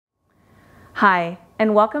Hi,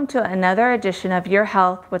 and welcome to another edition of Your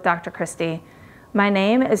Health with Dr. Christy. My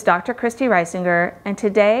name is Dr. Christy Reisinger, and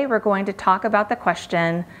today we're going to talk about the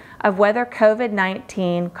question of whether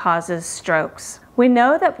COVID-19 causes strokes. We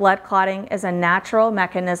know that blood clotting is a natural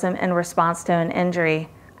mechanism in response to an injury.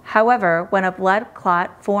 However, when a blood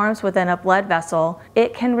clot forms within a blood vessel,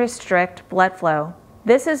 it can restrict blood flow.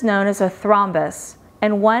 This is known as a thrombus,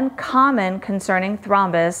 and one common concerning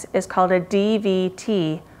thrombus is called a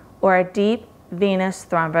DVT, or a deep venous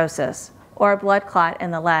thrombosis, or a blood clot in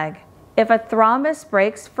the leg. If a thrombus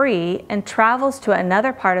breaks free and travels to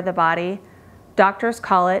another part of the body, doctors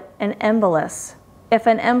call it an embolus. If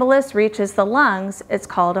an embolus reaches the lungs, it's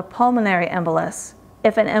called a pulmonary embolus.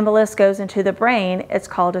 If an embolus goes into the brain, it's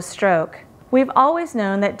called a stroke. We've always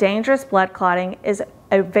known that dangerous blood clotting is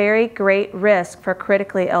a very great risk for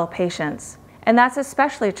critically ill patients. And that's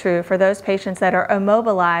especially true for those patients that are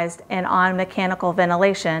immobilized and on mechanical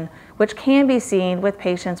ventilation, which can be seen with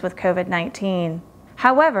patients with COVID-19.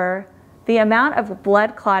 However, the amount of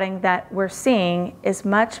blood clotting that we're seeing is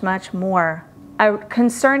much, much more. A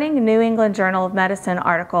concerning New England Journal of Medicine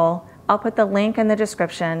article, I'll put the link in the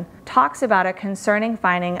description, talks about a concerning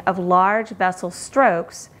finding of large vessel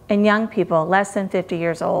strokes in young people less than 50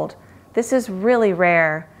 years old. This is really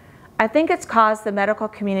rare. I think it's caused the medical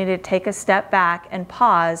community to take a step back and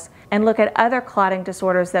pause and look at other clotting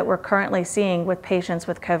disorders that we're currently seeing with patients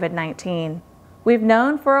with COVID-19. We've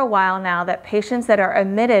known for a while now that patients that are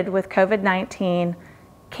admitted with COVID-19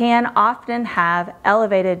 can often have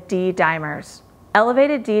elevated D-dimers.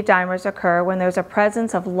 Elevated D-dimers occur when there's a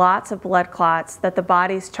presence of lots of blood clots that the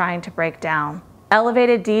body's trying to break down.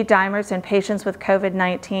 Elevated D-dimers in patients with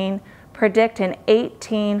COVID-19 predict an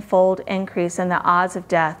 18-fold increase in the odds of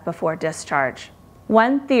death before discharge.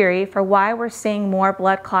 One theory for why we're seeing more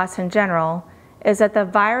blood clots in general is that the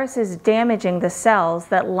virus is damaging the cells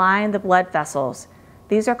that line the blood vessels.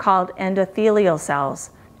 These are called endothelial cells,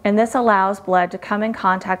 and this allows blood to come in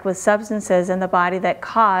contact with substances in the body that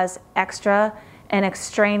cause extra and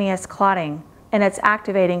extraneous clotting, and it's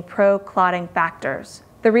activating pro-clotting factors.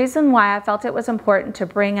 The reason why I felt it was important to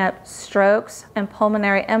bring up strokes and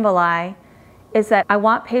pulmonary emboli is that I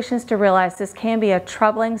want patients to realize this can be a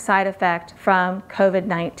troubling side effect from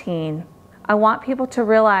COVID-19. I want people to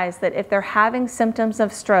realize that if they're having symptoms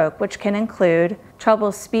of stroke, which can include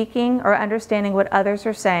trouble speaking or understanding what others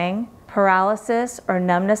are saying, paralysis or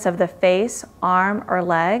numbness of the face, arm, or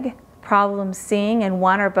leg, problems seeing in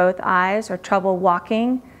one or both eyes, or trouble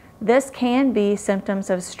walking, this can be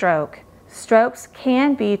symptoms of stroke. Strokes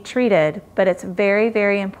can be treated, but it's very,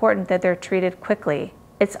 very important that they're treated quickly.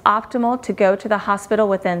 It's optimal to go to the hospital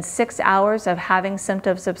within 6 hours of having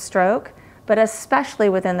symptoms of stroke, but especially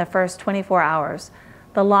within the first 24 hours.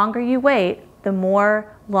 The longer you wait, the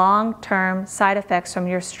more long-term side effects from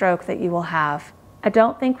your stroke that you will have. I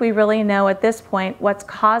don't think we really know at this point what's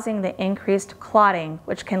causing the increased clotting,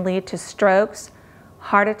 which can lead to strokes,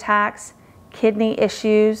 heart attacks, kidney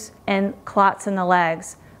issues, and clots in the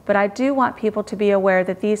legs. But I do want people to be aware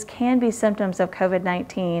that these can be symptoms of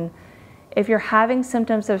COVID-19. If you're having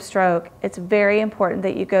symptoms of stroke, it's very important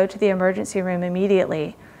that you go to the emergency room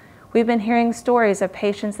immediately. We've been hearing stories of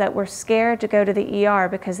patients that were scared to go to the ER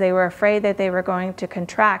because they were afraid that they were going to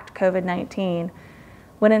contract COVID-19,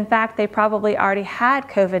 when in fact they probably already had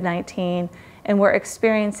COVID-19 and were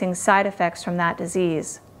experiencing side effects from that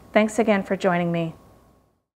disease. Thanks again for joining me.